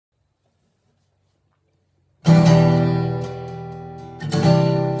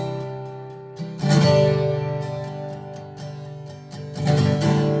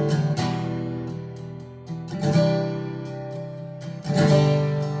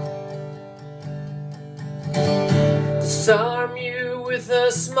Disarm you with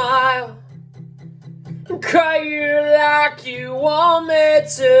a smile, cut you like you want me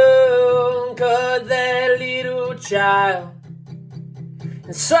to, cut that little child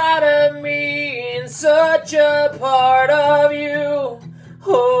inside of me, in such a part of you.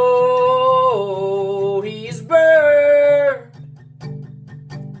 Oh, he's burned.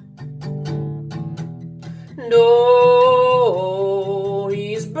 No,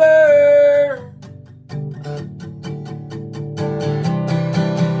 he's burned.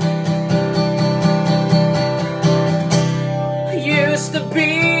 I used to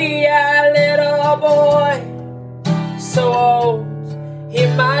be a little boy, so old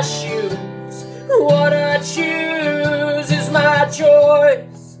in my shoes. What I choose is my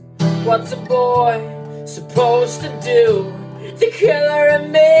choice. What's a boy supposed to do? The killer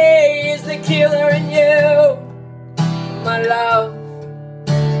in me is the killer in you. My love,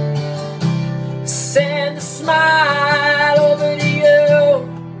 send a smile over to you.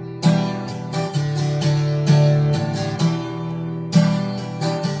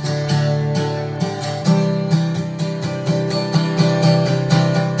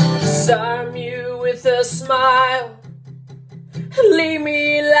 Disarm you with a smile, leave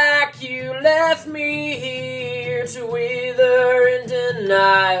me like you left me here, to wither in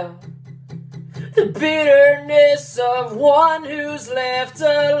denial. The bitterness of one who's left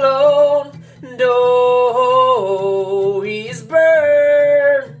alone. No, he's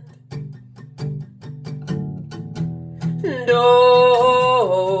burned.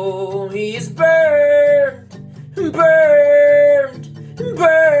 No, he's burned, burned,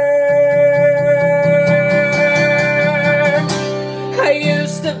 burned. I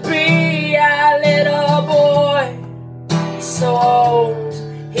used to be a little boy, so old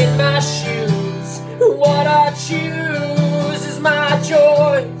in my shoes. What I choose is my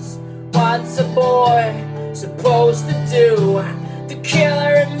choice. What's a boy supposed to do? The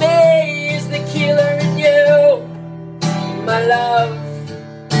killer in me is the killer in you. My love,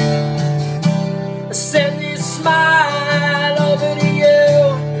 send this smile over to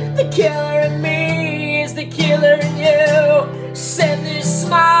you. The killer